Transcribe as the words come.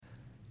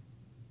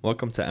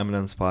Welcome to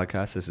Eminem's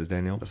podcast. This is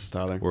Daniel. This is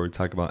Tyler. Where we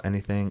talk about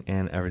anything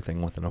and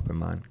everything with an open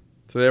mind.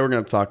 Today we're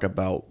going to talk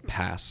about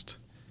past.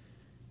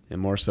 And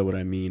more so what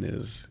I mean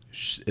is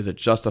it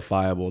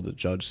justifiable to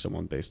judge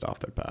someone based off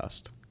their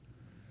past?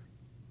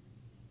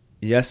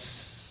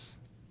 Yes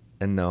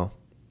and no.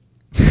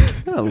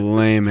 A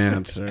lame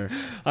answer.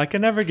 I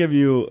can never give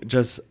you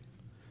just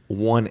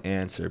one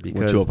answer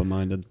because we're too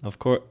open-minded. Of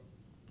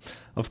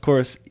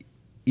course,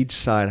 each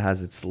side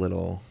has its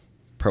little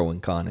pro and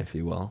con, if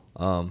you will.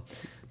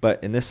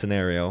 But in this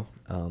scenario,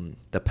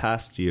 the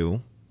past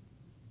you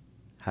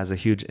has a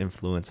huge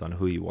influence on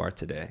who you are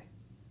today.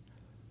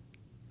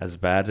 As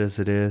bad as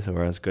it is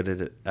or as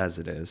good as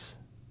it is,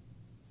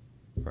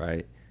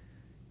 right?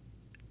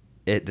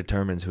 It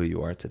determines who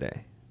you are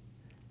today.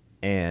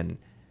 And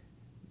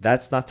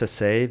that's not to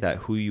say that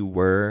who you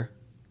were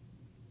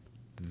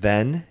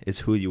then is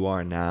who you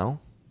are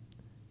now,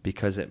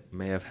 because it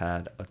may have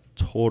had a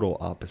total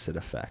opposite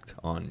effect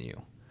on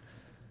you.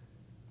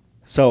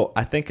 So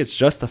I think it's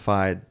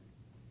justified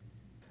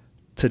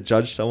to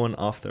judge someone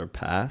off their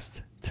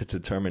past to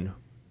determine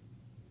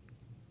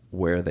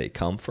where they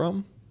come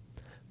from,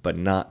 but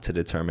not to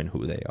determine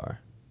who they are.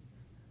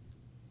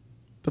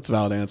 That's a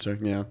valid answer,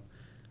 yeah.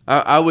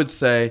 I would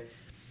say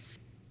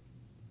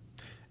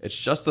it's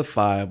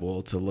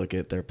justifiable to look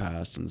at their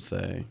past and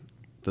say,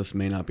 this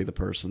may not be the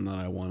person that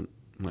I want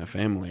my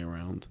family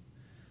around.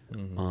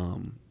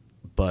 Mm-hmm.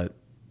 But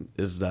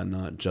is that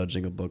not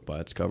judging a book by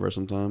its cover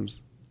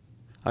sometimes?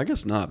 I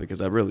guess not, because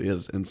that really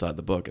is inside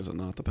the book, is it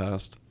not the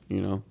past? You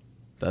know,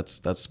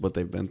 that's what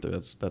they've been through.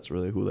 That's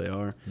really who they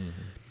are. Mm-hmm.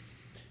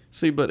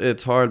 See, but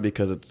it's hard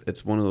because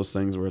it's one of those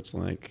things where it's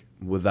like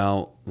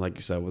like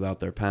you said,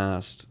 without their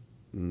past,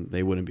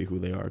 they wouldn't be who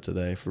they are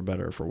today, for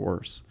better or for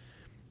worse.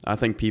 I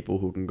think people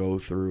who can go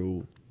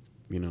through,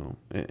 you know,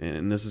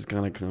 and this is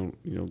kind of,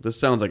 you know, this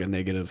sounds like a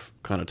negative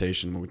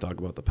connotation when we talk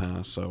about the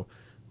past. So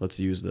let's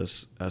use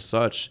this as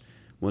such.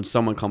 When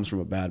someone comes from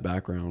a bad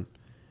background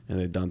and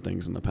they've done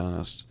things in the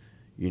past,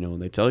 you know,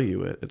 and they tell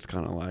you it's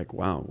kind of like,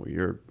 wow, well,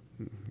 you're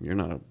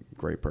not a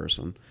great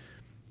person.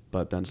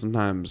 But then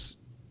sometimes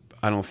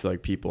I don't feel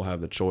like people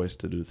have the choice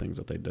to do things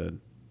that they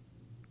did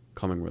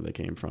coming where they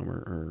came from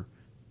or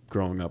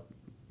growing up,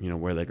 you know,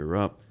 where they grew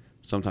up.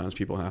 Sometimes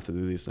people have to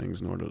do these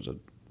things in order to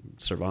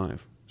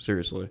survive,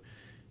 seriously,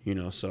 you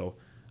know. So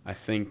I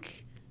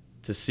think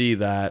to see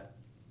that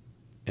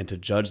and to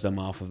judge them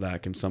off of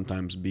that can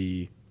sometimes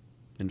be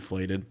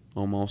inflated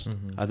almost.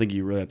 Mm-hmm. I think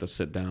you really have to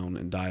sit down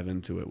and dive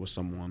into it with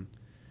someone.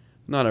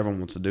 Not everyone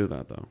wants to do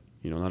that, though.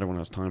 You know, not everyone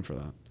has time for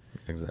that.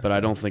 Exactly. But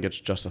I don't think it's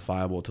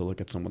justifiable to look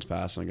at someone's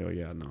past and go,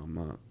 yeah, no, I'm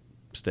not.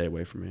 Stay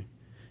away from me.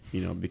 You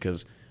know,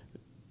 because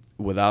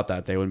without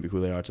that, they wouldn't be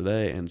who they are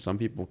today. And some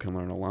people can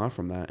learn a lot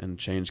from that and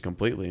change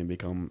completely and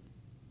become,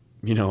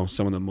 you know,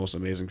 some of the most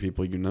amazing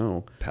people you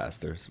know.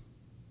 Pastors.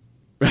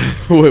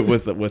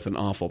 with an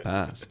awful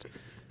past.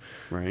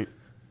 Right?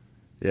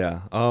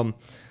 Yeah.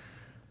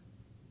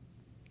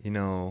 You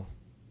know,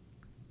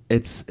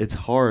 it's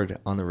hard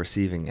on the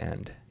receiving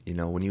end. You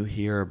know, when you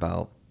hear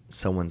about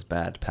someone's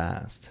bad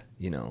past,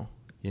 you know,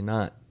 you're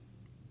not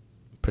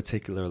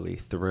particularly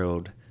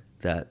thrilled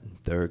that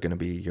they're going to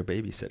be your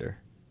babysitter.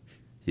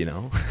 You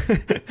know,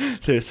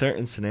 there's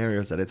certain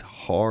scenarios that it's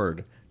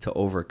hard to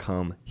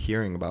overcome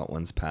hearing about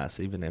one's past,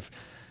 even if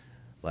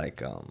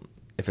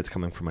it's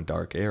coming from a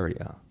dark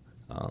area,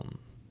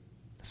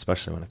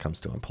 especially when it comes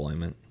to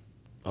employment.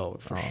 Oh,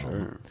 for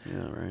sure.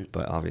 Yeah, right.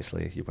 But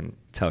obviously you wouldn't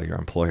tell your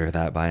employer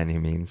that by any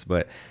means,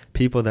 but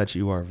people that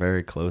you are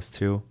very close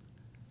to,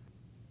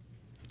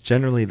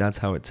 generally that's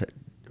how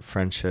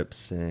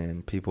friendships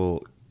and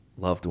people,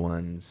 loved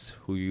ones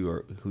who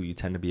you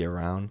tend to be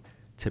around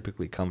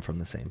typically come from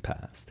the same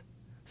past.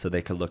 So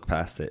they could look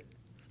past the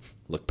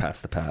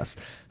past.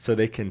 So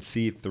they can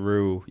see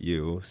through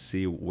you,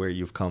 see where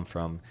you've come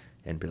from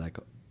and be like,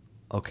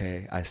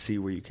 okay, I see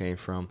where you came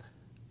from.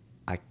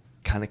 I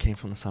kind of came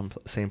from the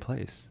same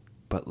place,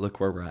 but look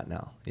where we're at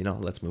now. You know,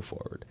 let's move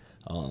forward.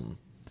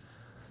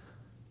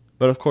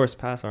 But of course,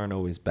 pasts aren't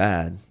always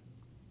bad.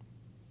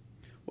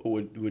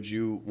 Would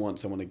you want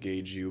someone to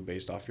gauge you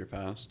based off your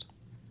past?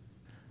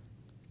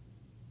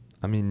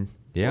 I mean,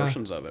 yeah.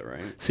 Portions of it,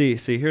 right? See,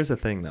 here's the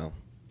thing, though.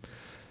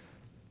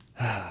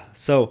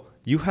 So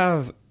you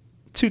have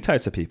two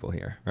types of people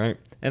here, right?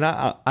 And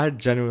I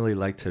generally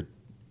like to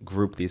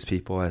group these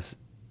people as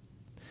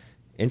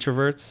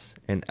introverts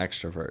and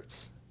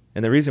extroverts.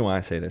 And the reason why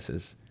I say this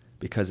is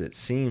because it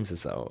seems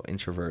as though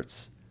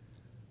introverts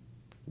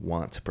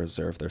want to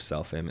preserve their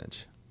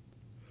self-image.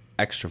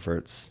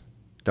 Extroverts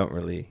don't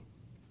really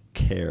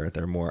care.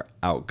 They're more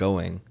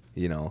outgoing,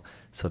 you know,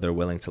 so they're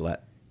willing to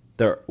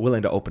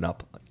open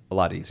up a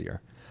lot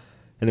easier.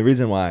 And the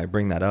reason why I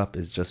bring that up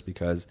is just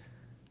because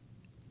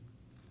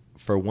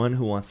for one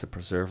who wants to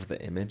preserve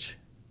the image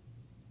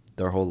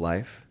their whole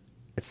life,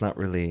 it's not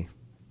really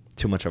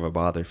too much of a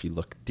bother if you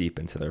look deep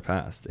into their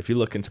past. If you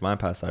look into my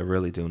past, I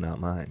really do not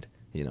mind.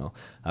 You know,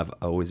 I've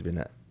always been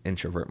an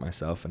introvert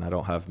myself, and I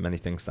don't have many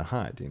things to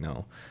hide, you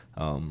know.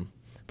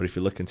 But if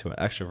you look into an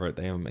extrovert,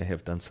 they may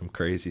have done some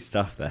crazy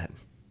stuff that,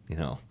 you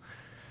know,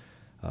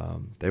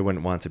 they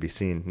wouldn't want to be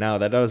seen. Now,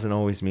 that doesn't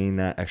always mean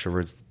that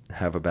extroverts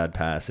have a bad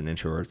past and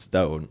introverts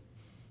don't.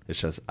 It's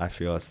just I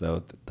feel as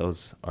though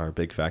those are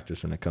big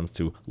factors when it comes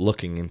to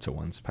looking into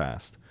one's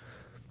past.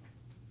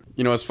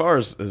 You know, as far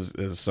as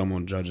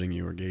someone judging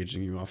you or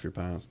gauging you off your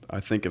past, I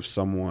think if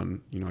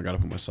someone, you know, I got to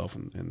put myself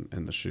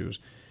in the shoes.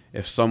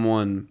 If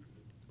someone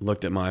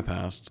looked at my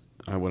past,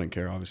 I wouldn't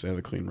care. Obviously, I have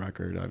a clean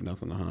record. I have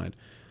nothing to hide.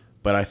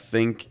 But I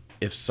think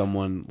if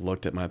someone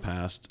looked at my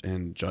past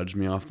and judged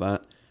me off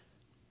that,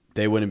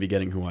 they wouldn't be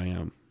getting who I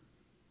am,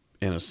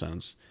 in a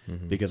sense,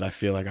 because I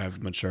feel like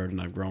I've matured and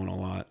I've grown a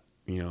lot,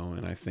 you know,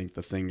 and I think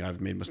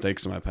I've made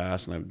mistakes in my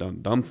past and I've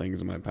done dumb things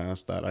in my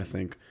past that I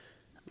think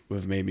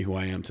have made me who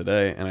I am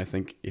today. And I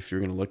think if you're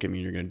going to look at me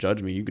and you're going to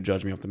judge me, you could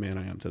judge me off the man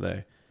I am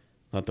today,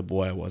 not the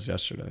boy I was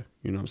yesterday.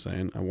 You know what I'm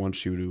saying? I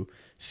want you to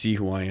see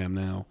who I am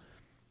now,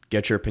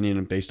 get your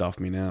opinion based off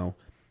me now.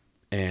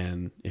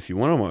 And if you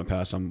want to know my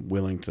past, I'm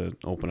willing to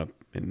open up.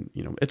 And,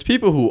 you know, it's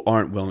people who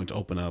aren't willing to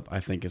open up, I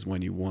think, is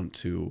when you want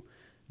to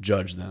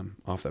judge them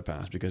off their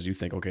past because you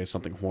think, okay,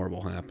 something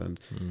horrible happened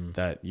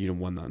that you don't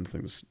want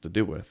nothing to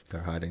do with.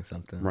 They're hiding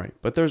something. Right.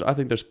 But I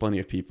think there's plenty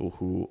of people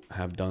who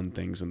have done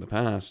things in the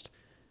past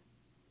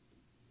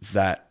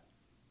that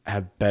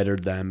have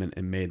bettered them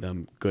and made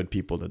them good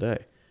people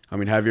today. I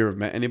mean, have you ever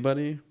met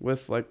anybody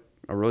with like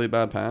a really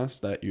bad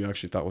past that you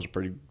actually thought was a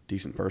pretty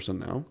decent person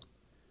now?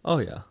 Oh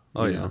yeah.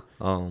 Oh yeah.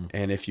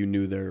 And if you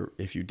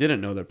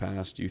didn't know their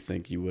past, do you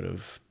think you would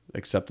have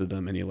accepted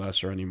them any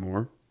less or any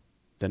more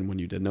than when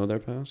you did know their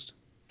past?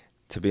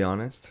 To be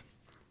honest,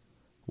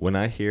 when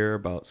I hear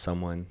about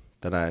someone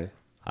that I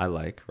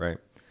like, right?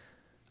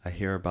 I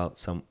hear about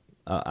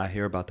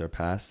their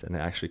past and it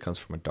actually comes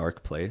from a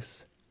dark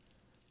place.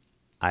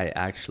 I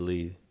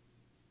actually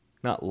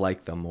not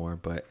like them more,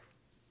 but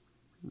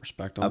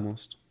respect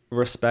almost.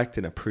 Respect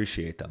and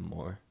appreciate them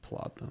more.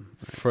 Applaud them.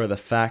 Right. For the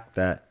fact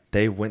that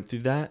they went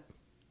through that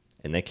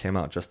and they came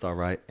out just all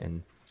right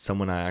and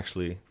someone I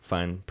actually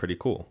find pretty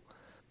cool.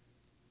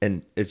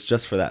 And it's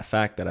just for that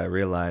fact that I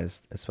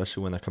realized,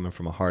 especially when they're coming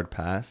from a hard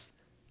past,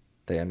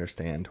 they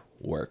understand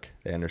work.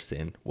 They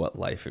understand what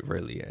life it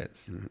really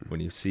is. Mm-hmm.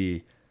 When you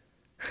see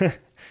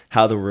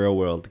how the real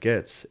world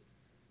gets,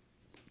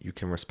 you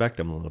can respect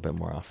them a little bit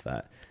more off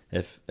that.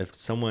 If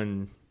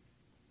someone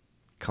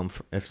comes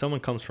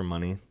from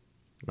money,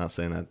 I'm not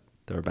saying that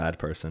they're a bad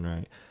person,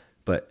 right?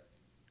 But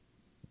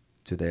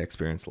do they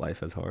experience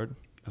life as hard?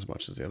 As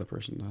much as the other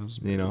person does,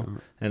 you know.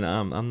 And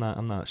I'm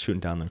not shooting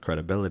down their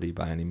credibility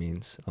by any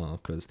means,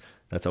 because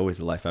that's always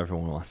the life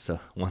everyone wants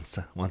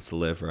to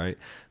live, right?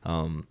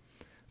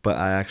 But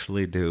I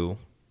actually do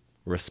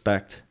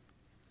respect,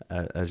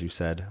 as you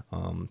said,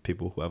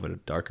 people who have a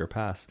darker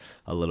past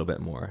a little bit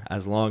more,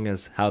 as long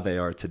as how they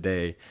are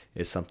today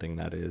is something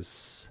that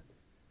is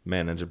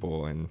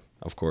manageable and,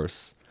 of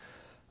course,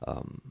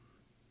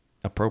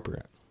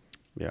 appropriate.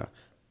 Yeah.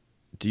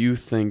 Do you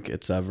think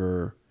it's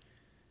ever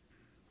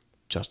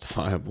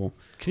justifiable?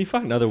 Can you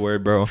find another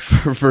word, bro?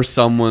 for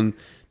someone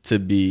to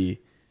be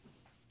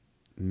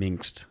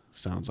minxed,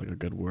 sounds like a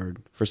good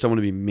word. For someone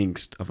to be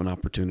minxed of an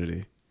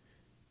opportunity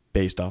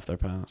based off their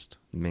past.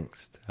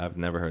 Minxed. I've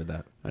never heard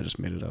that. I just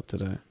made it up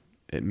today.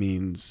 It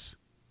means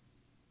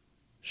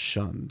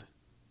shunned,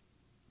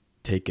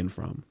 taken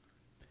from.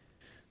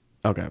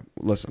 Okay,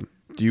 listen.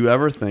 Do you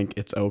ever think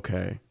it's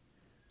okay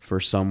for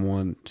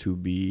someone to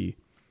be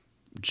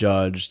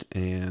judged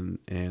and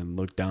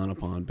looked down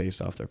upon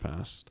based off their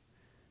past?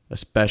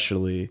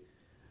 Especially,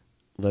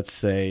 let's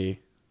say,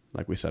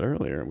 like we said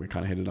earlier, we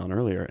kind of hit it on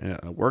earlier, in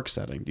a work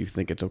setting. Do you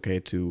think it's okay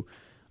to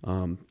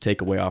take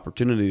away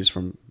opportunities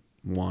from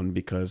one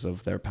because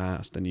of their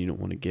past, and you don't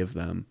want to give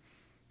them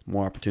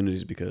more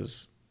opportunities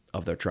because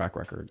of their track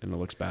record and it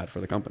looks bad for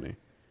the company?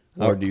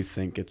 Or do you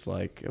think it's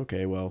like,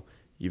 okay, well,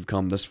 you've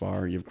come this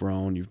far, you've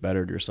grown, you've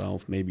bettered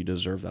yourself, maybe you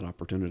deserve that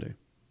opportunity?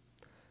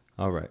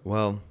 All right.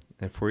 Well,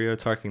 if we are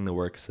talking the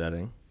work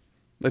setting,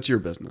 that's your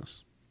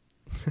business.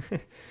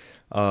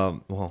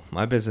 Well,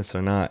 my business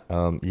or not,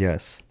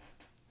 yes,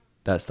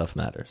 that stuff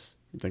matters.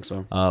 You think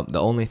so? The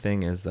only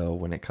thing is, though,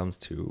 when it comes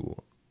to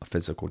a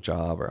physical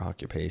job or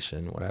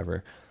occupation,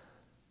 whatever,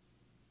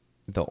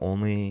 the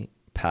only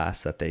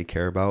past that they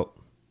care about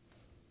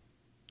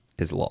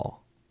is law.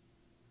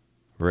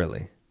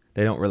 Really.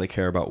 They don't really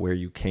care about where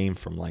you came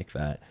from like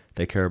that.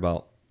 They care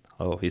about,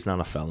 oh, he's not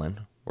a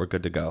felon. We're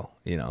good to go.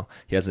 You know,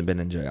 he hasn't been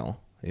in jail,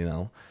 you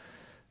know,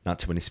 not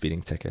too many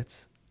speeding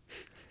tickets.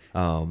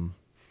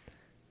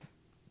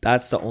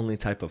 That's the only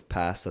type of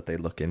past that they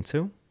look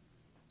into.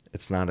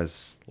 It's not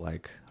as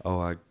like, oh,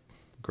 I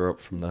grew up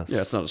from this.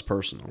 Yeah, it's not as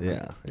personal.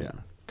 Right? Yeah,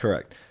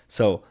 correct.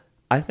 So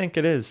I think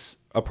it is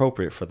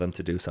appropriate for them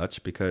to do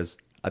such because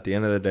at the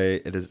end of the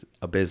day, it is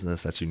a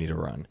business that you need to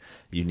run.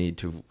 You need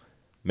to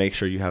make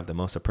sure you have the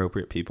most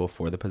appropriate people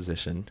for the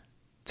position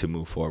to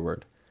move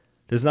forward.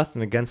 There's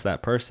nothing against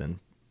that person,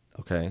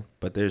 okay?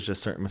 But there's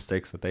just certain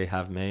mistakes that they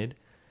have made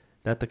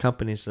that the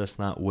company's just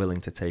not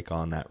willing to take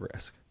on that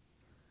risk.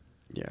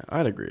 Yeah,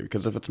 I'd agree.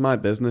 Because if it's my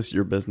business,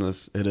 your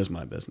business, it is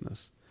my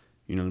business.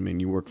 You know what I mean?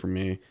 You work for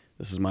me.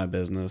 This is my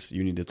business.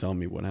 You need to tell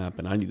me what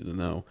happened. I need to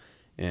know.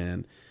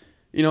 And,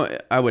 you know,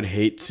 I would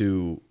hate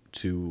to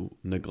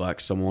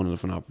neglect someone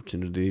of an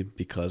opportunity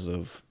because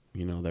of,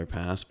 you know, their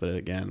past. But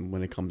again,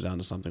 when it comes down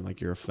to something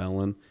like you're a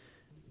felon,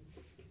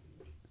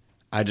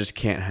 I just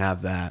can't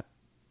have that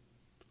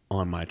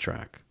on my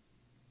track,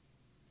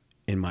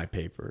 in my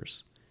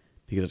papers,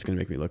 because it's going to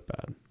make me look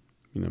bad.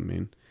 You know what I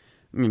mean?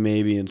 I mean,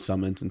 maybe in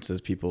some instances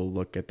people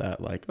look at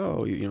that like,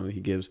 oh, you know, he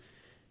gives,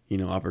 you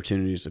know,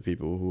 opportunities to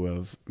people who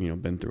have, you know,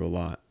 been through a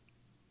lot.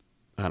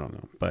 I don't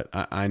know. But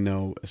I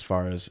know as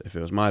far as if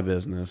it was my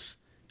business,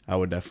 I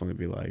would definitely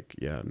be like,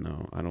 yeah,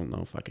 no, I don't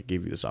know if I could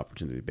give you this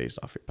opportunity based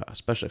off your past,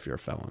 especially if you're a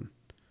felon.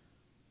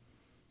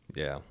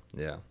 Yeah,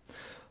 yeah.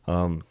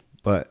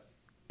 But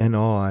in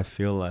all, I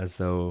feel as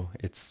though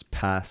it's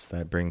past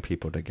that bring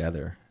people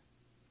together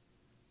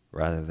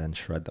rather than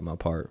shred them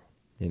apart.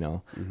 You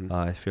know,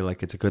 I feel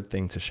like it's a good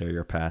thing to share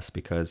your past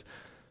because,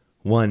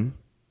 one,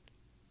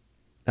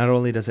 not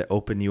only does it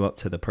open you up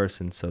to the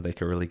person so they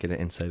can really get an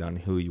insight on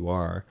who you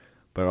are,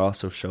 but it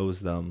also shows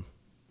them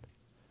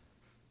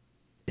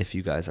if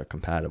you guys are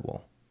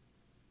compatible.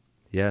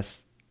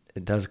 Yes,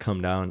 it does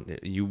come down,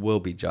 you will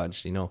be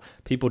judged. You know,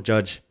 people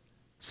judge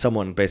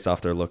someone based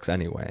off their looks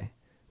anyway.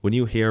 When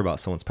you hear about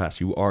someone's past,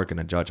 you are going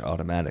to judge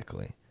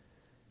automatically.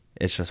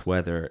 It's just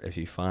whether if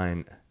you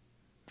find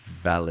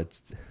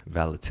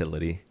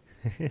volatility,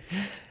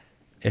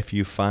 if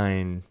you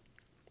find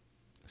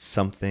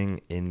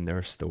something in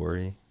their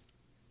story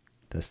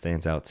that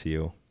stands out to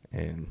you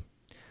and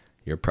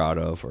you're proud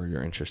of or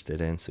you're interested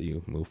in, so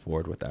you move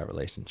forward with that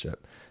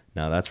relationship.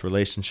 Now that's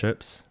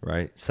relationships,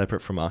 right?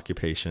 Separate from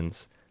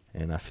occupations.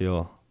 And I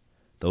feel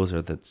those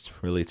are the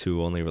really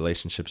two only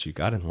relationships you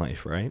got in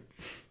life, right?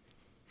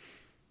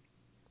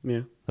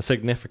 Yeah. A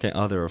significant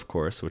other, of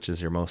course, which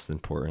is your most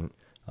important.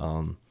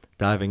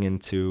 Diving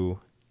into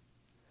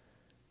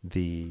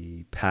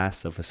the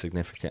past of a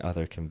significant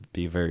other can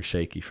be very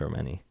shaky for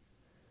many.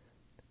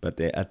 But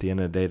at the end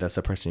of the day, that's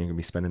the person you're going to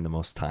be spending the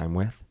most time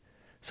with.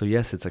 So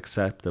yes, it's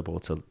acceptable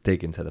to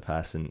dig into the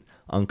past and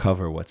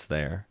uncover what's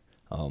there.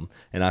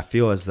 And I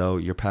feel as though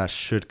your past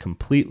should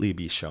completely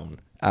be shown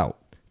out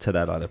to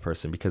that other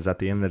person, because at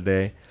the end of the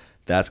day,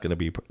 that's going to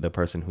be the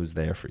person who's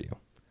there for you.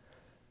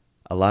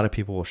 A lot of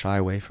people will shy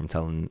away from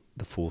telling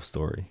the full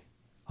story.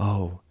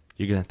 Oh,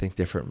 you're going to think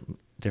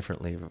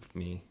differently of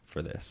me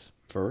for this.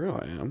 For real,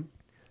 I am.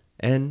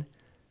 And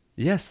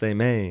yes, they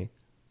may.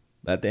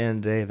 But at the end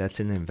of the day, that's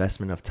an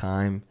investment of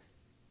time,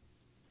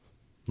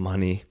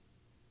 money,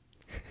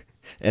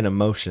 and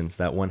emotions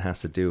that one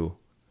has to do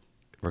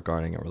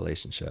regarding a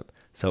relationship.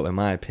 So in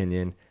my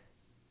opinion,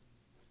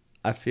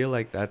 I feel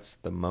like that's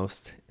the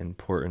most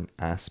important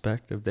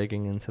aspect of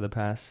digging into the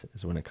past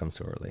is when it comes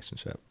to a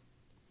relationship.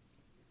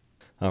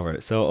 All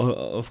right. So,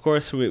 of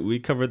course, we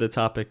covered the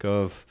topic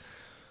of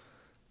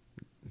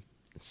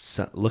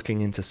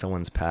looking into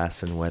someone's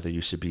past and whether you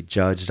should be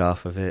judged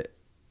off of it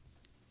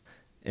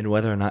and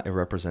whether or not it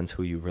represents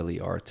who you really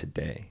are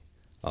today.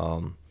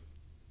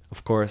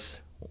 Of course,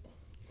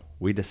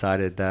 we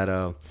decided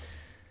that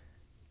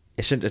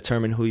it shouldn't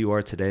determine who you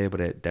are today, but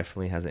it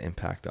definitely has an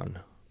impact on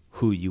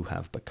who you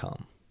have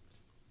become.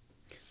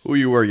 Who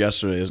you were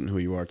yesterday isn't who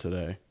you are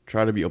today.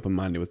 Try to be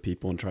open-minded with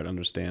people and try to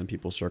understand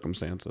people's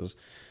circumstances.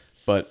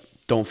 But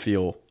don't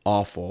feel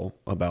awful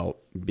about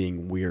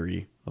being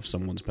weary of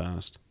someone's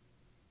past.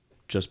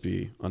 Just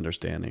be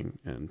understanding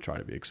and try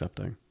to be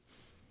accepting.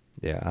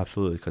 Yeah,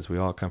 absolutely, because we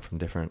all come from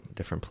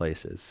different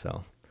places.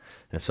 So,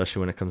 and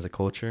especially when it comes to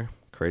culture,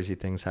 crazy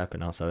things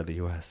happen outside of the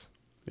U.S.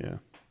 Yeah.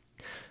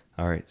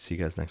 All right, see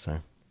you guys next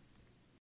time.